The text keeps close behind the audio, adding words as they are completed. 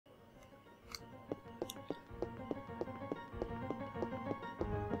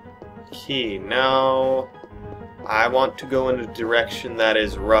key. Now, I want to go in a direction that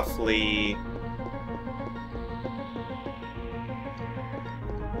is roughly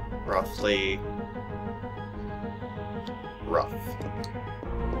rough.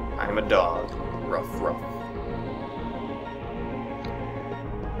 I'm a dog. Rough.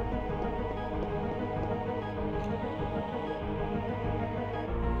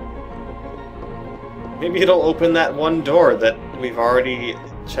 Maybe it'll open that one door that we've already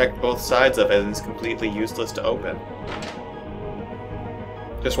checked both sides of and is completely useless to open.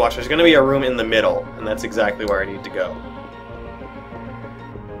 Just watch, there's gonna be a room in the middle, and that's exactly where I need to go.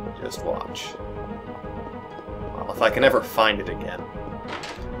 Just watch. Well, if I can ever find it again,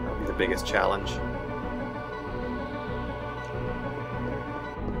 that'll be the biggest challenge.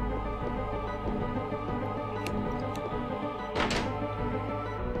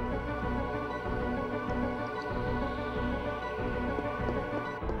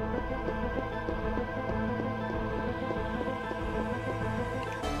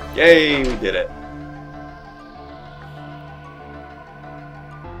 Yay, we did it.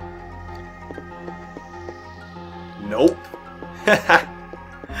 Nope.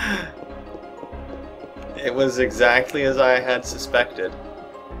 It was exactly as I had suspected.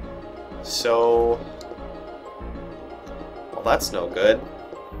 So... well, that's no good.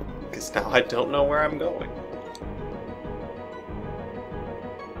 Because now I don't know where I'm going.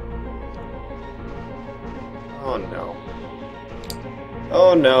 Oh no.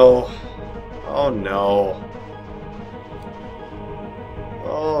 Oh no. Oh no.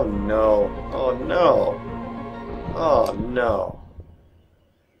 Oh no. Oh no. Oh no.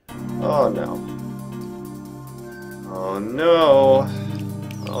 Oh no. Oh no.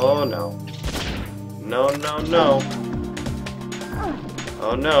 Oh no. No, no, no.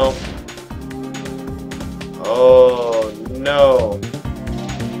 Oh no. Oh no.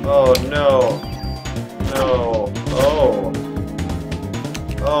 Oh no. No. Oh.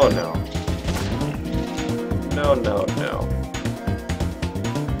 Oh no. No, no, no.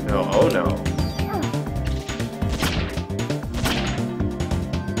 No, oh no.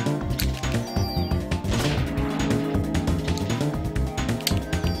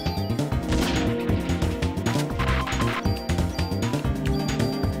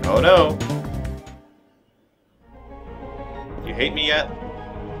 Oh no. You hate me yet?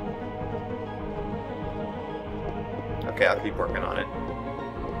 Okay, I'll keep working on it.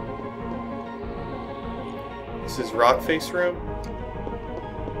 This is Rockface room?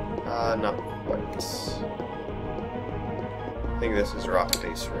 Not quite. I think this is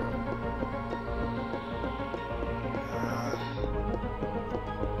Rockface room.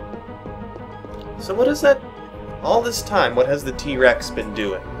 So what is that? All this time, what has the T-Rex been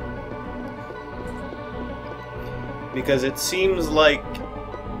doing? Because it seems like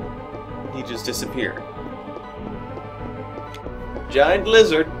he just disappeared. Giant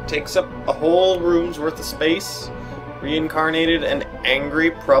lizard takes up a whole room's worth of space, reincarnated and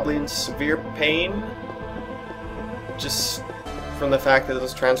angry, probably in severe pain. Just from the fact that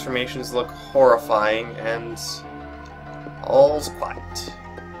those transformations look horrifying, and all's quiet.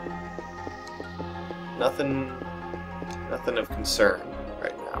 Nothing of concern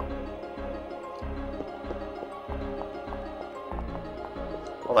right now.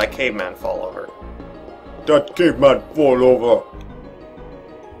 Well, that caveman fall over. That caveman fall over.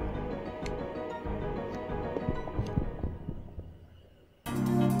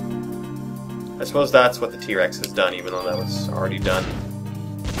 I suppose that's what the T-Rex has done, even though that was already done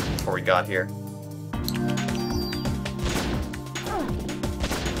before we got here.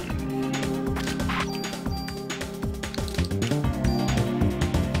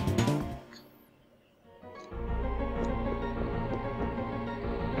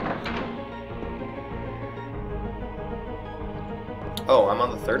 Oh, I'm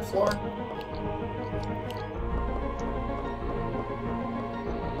on the third floor?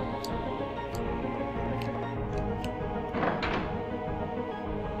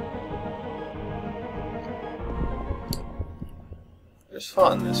 There's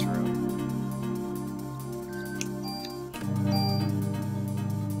fun in this room.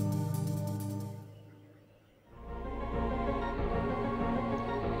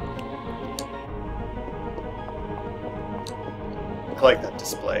 I like that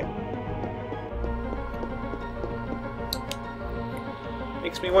display.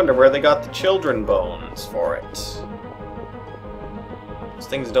 Makes me wonder where they got the children bones for it. Those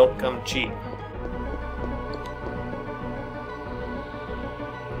things don't come cheap.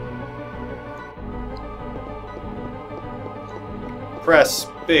 Press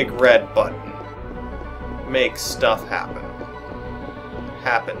big red button. Make stuff happen.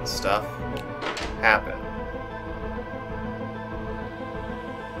 Happen stuff. Happen.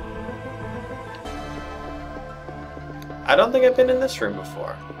 I don't think I've been in this room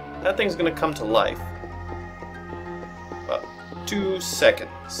before. That thing's gonna come to life. About 2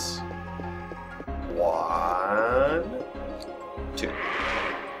 seconds. 1, 2.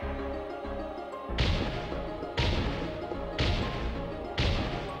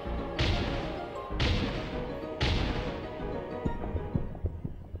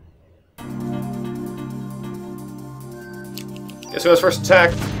 Guess who has first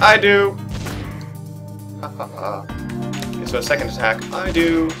attack? I do! Ha ha ha. Guess who has second attack? I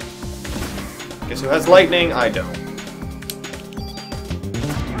do! Guess who has lightning? I don't.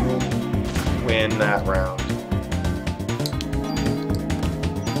 Win that round.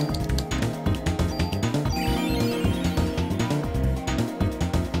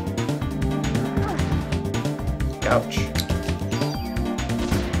 Ouch.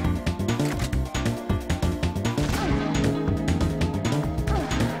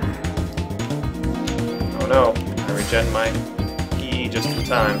 Oh no, I regen my E just in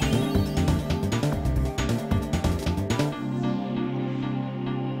time.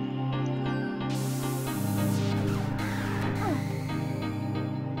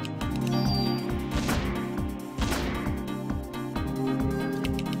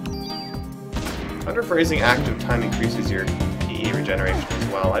 I wonder if raising active time increases your E regeneration as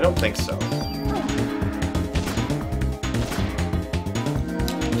well. I don't think so.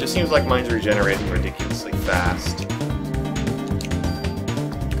 It just seems like mine's regenerating ridiculously fast.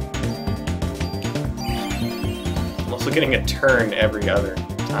 I'm also getting a turn every other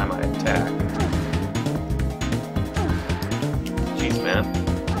time I attack. Jeez, man.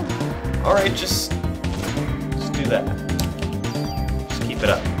 Alright, just do that. Just keep it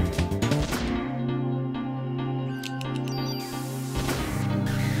up.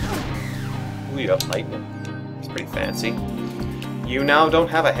 Ooh, you have lightning. It's pretty fancy. You now don't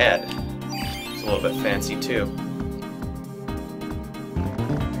have a head. It's a little bit fancy, too.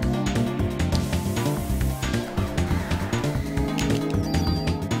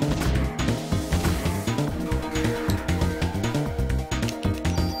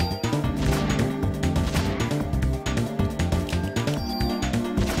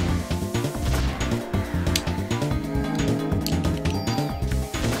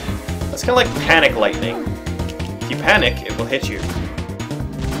 It's kind of like panic lightning. If you panic, it will hit you.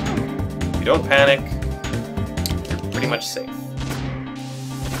 If you don't panic, you're pretty much safe.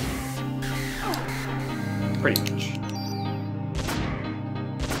 Pretty much.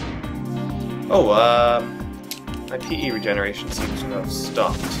 Oh, my PE regeneration seems to have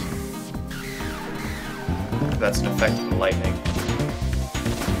stopped. That's an effect of the lightning.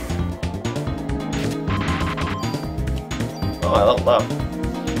 Oh, I leveled up.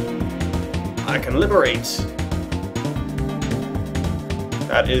 I can liberate!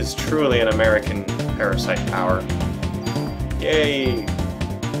 That is truly an American parasite power. Yay!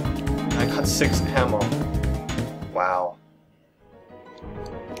 I got 6 ammo. Wow.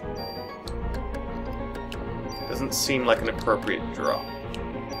 Doesn't seem like an appropriate draw.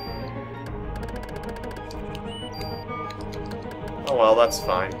 Oh well, that's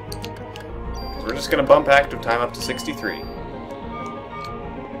fine. We're just gonna bump active time up to 63.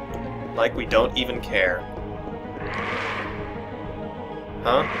 Like we don't even care.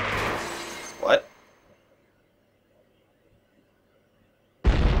 Huh? What?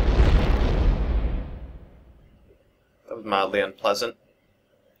 That was mildly unpleasant.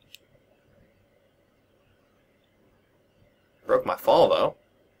 Broke my fall, though.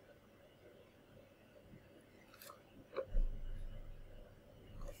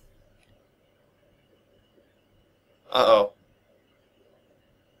 Uh-oh.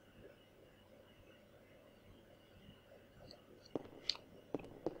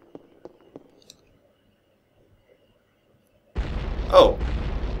 Oh.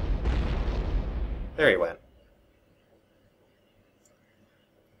 There he went.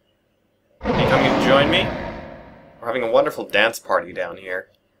 Hey, coming to join me? We're having a wonderful dance party down here.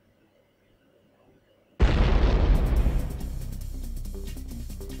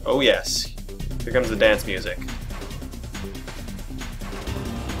 Oh yes. Here comes the dance music.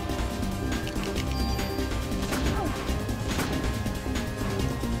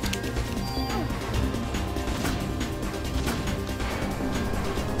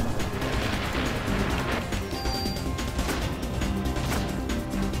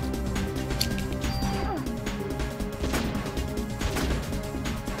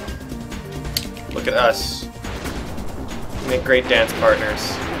 Look at us. We make great dance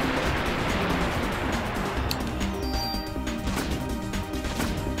partners.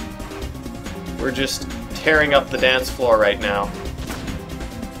 We're just tearing up the dance floor right now.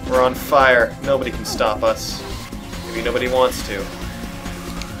 We're on fire. Nobody can stop us. Maybe nobody wants to.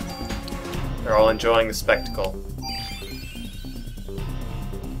 They're all enjoying the spectacle.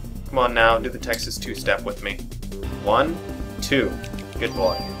 Come on now, do the Texas two-step with me. 1, 2. Good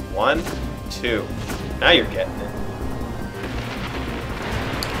boy. 1, 2. Now you're getting it.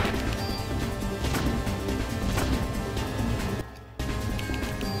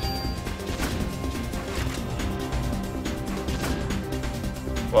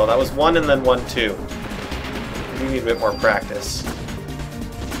 Well, that was 1 and then 1, 2. We need a bit more practice.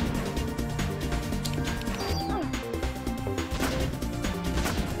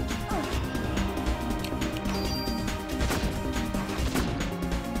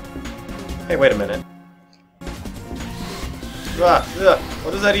 Hey, wait a minute.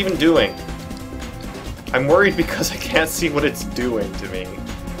 What is that even doing? I'm worried because I can't see what it's doing to me.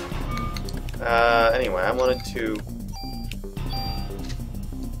 Anyway, I wanted to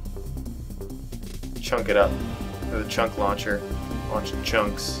chunk it up with a chunk launcher. Launch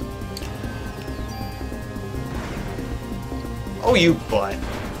chunks. Oh, you butt!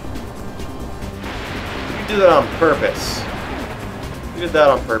 You did that on purpose. You did that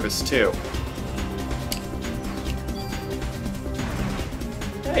on purpose, too.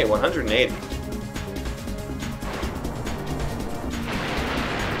 Hey, 180.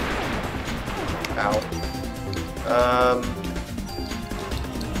 Ow.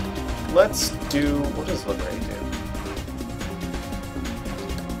 Let's do... What does Look Ready do?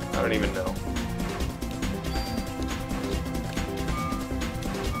 I don't even know.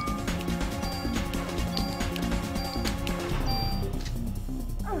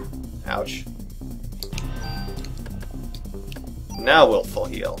 Ouch. Now we'll full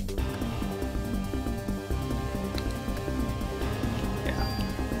heal. Yeah.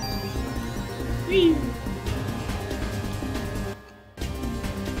 Whee!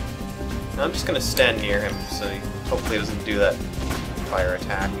 Now I'm just gonna stand near him so he hopefully doesn't do that fire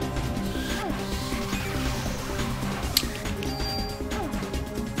attack.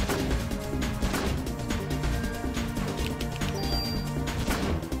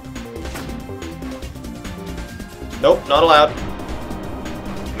 Nope, not allowed.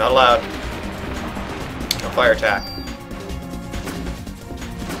 Not allowed. No fire attack.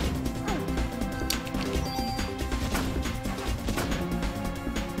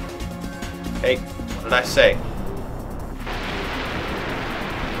 Hey, what did I say?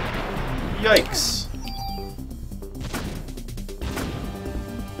 Yikes.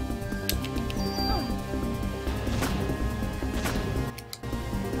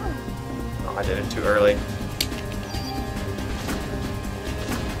 Oh, I did it too early.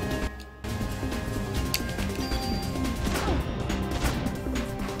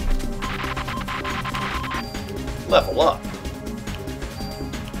 Level up.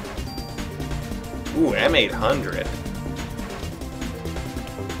 Ooh, M800.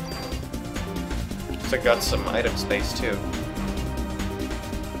 Looks like I got some item space too.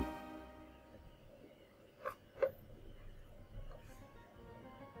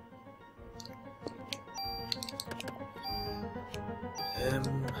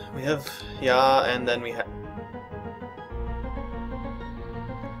 We have, yeah, and then we have...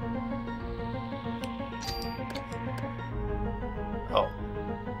 Oh.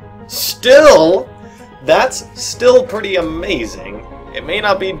 Still? That's still pretty amazing. It may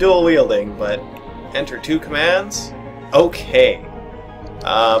not be dual wielding, but enter 2 commands? Okay.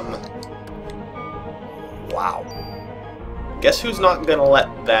 Wow. Guess who's not gonna let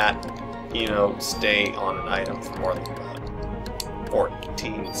that, you know, stay on an item for more than about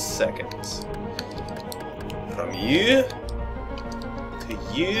 14 seconds. From you to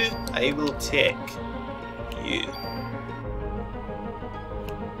you, I will take you.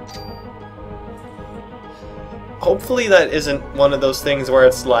 Hopefully that isn't one of those things where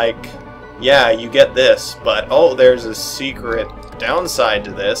it's like, yeah, you get this, but oh, there's a secret downside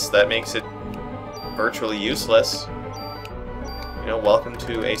to this that makes it virtually useless. You know, welcome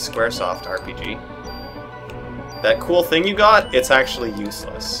to a Squaresoft RPG. That cool thing you got, it's actually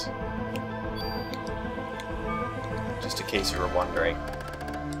useless. Just in case you were wondering.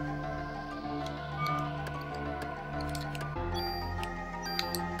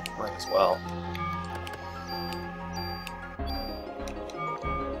 Might as well.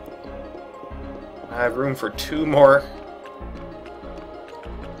 I have room for 2 more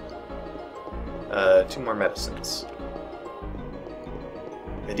medicines.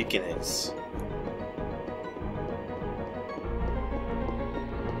 Medicines.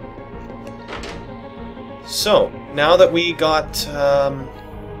 So, now that we got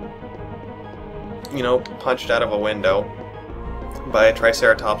you know, punched out of a window by a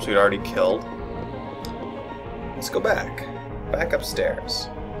Triceratops we'd already killed. Let's go back. Back upstairs.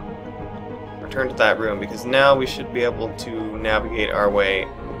 Return to that room, because now we should be able to navigate our way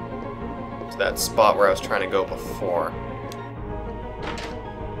to that spot where I was trying to go before.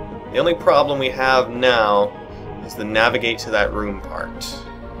 The only problem we have now is the navigate to that room part.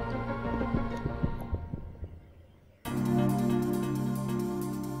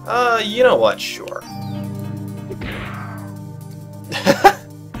 You know what? Sure.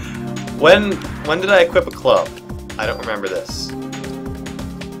 When did I equip a club? I don't remember this.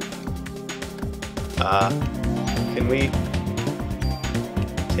 Can we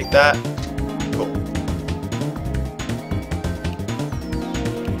take that? Cool.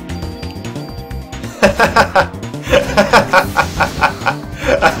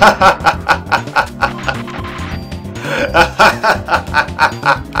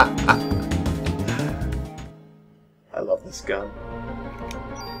 I love this gun.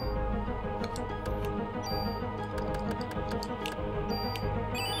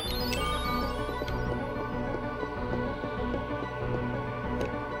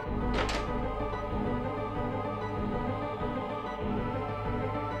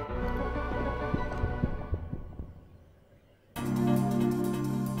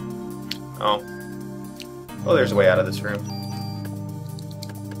 Oh. Oh, there's a way out of this room.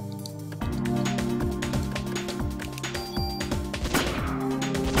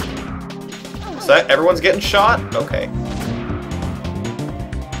 So everyone's getting shot? Okay.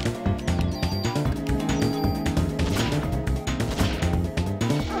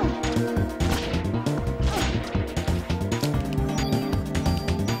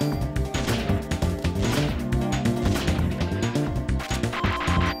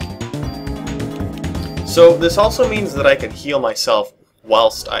 So this also means that I can heal myself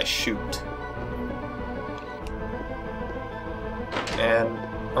whilst I shoot. And...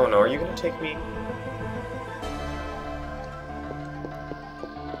 oh no, are you gonna take me?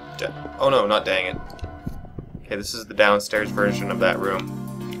 Oh no, not dang it. Okay, this is the downstairs version of that room.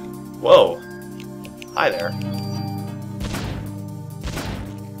 Whoa! Hi there.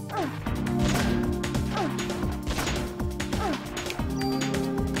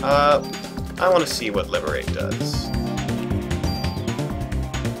 I want to see what Liberate does.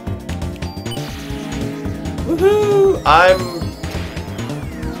 Woohoo!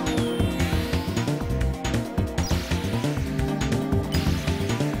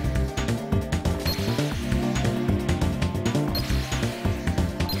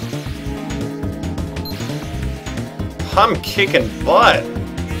 I'm kicking butt!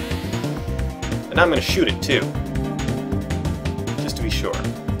 And I'm gonna shoot it too. Just to be sure.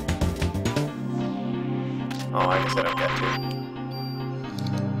 Oh, I guess I don't get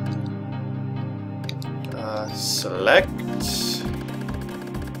to. Select.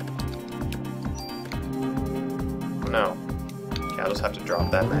 No. Okay, I'll just have to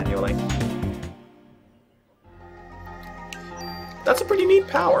drop that manually. That's a pretty neat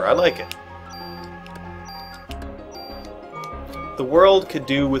power. I like it. The world could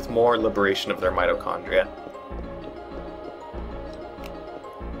do with more liberation of their mitochondria.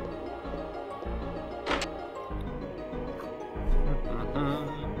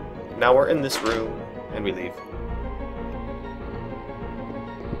 Now we're in this room, and we leave.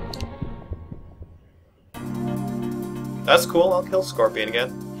 That's cool, I'll kill Scorpion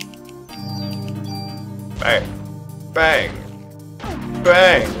again. Bang. Bang.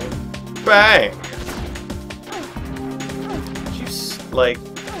 Bang. Bang. Like,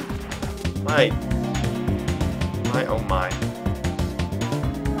 my, oh my.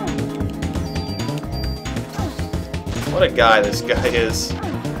 What a guy this guy is.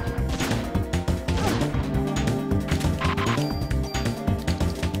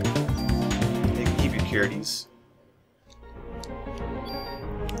 You can keep your curities.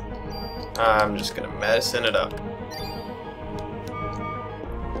 I'm just gonna medicine it up.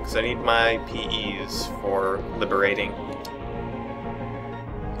 Because I need my PEs for liberating.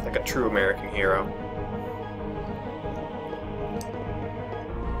 Like a true American hero.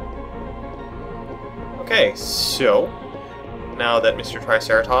 Okay, so now that Mr.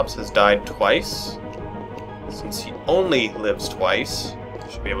 Triceratops has died twice, since he only lives twice, I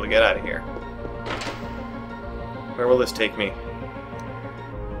should be able to get out of here. Where will this take me?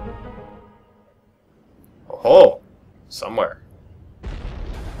 Oh, somewhere.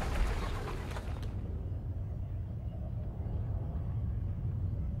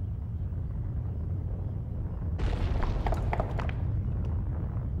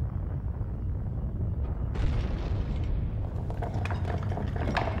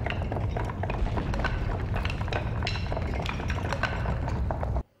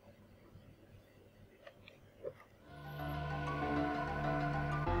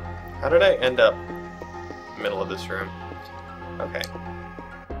 How did I end up middle of this room? Okay.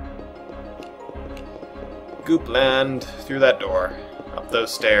 Goop land through that door. Up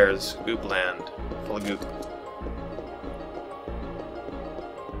those stairs. Goop land. Full of goop.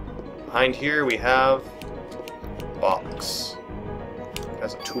 Behind here we have a box. It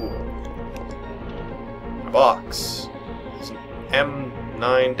has a tool. A box. It's an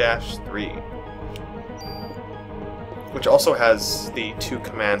M9-3. Which also has the 2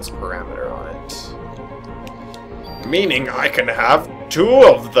 commands parameter on it. Meaning I can have 2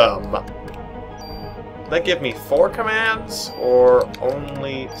 of them! Does that give me 4 commands, or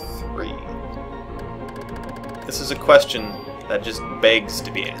only 3? This is a question that just begs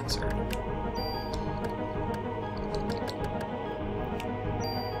to be answered.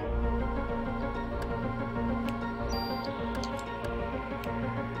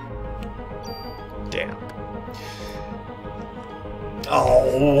 Damn.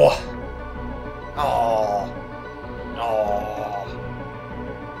 Oh! Oh! Oh!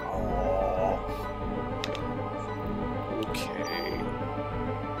 Oh! Okay.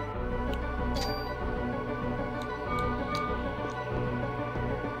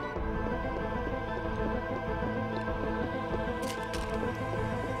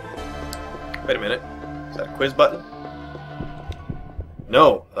 Wait a minute. Is that a quiz button?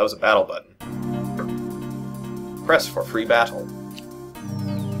 No, that was a battle button. Press for free battle.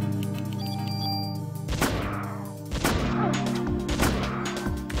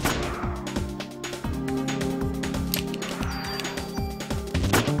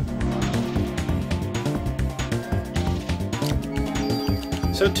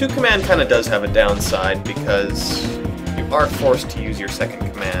 So 2 command kind of does have a downside because you are forced to use your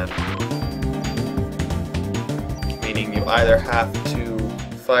second command. Meaning you either have to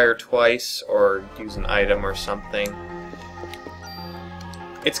fire twice or use an item or something.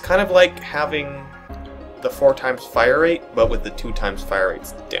 It's kind of like having the 4 times fire rate, but with the 2 times fire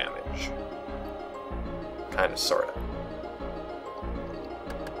rate's damage. Kinda, sorta.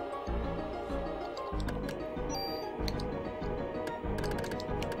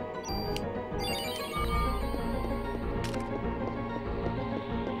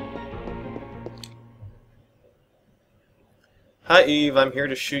 Hi Eve, I'm here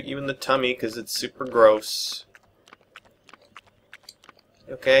to shoot you in the tummy because it's super gross.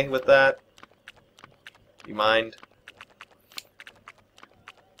 You okay with that? You mind?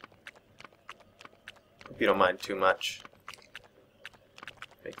 Hope you don't mind too much.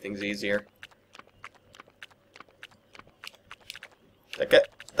 Make things easier.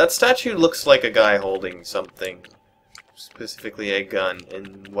 That statue looks like a guy holding something, specifically a gun,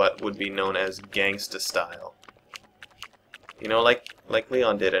 in what would be known as gangsta style. You know, like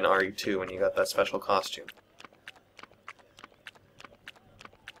Leon did in RE2 when you got that special costume.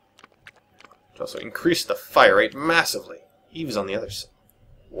 Which also increased the fire rate massively. Eve's on the other side.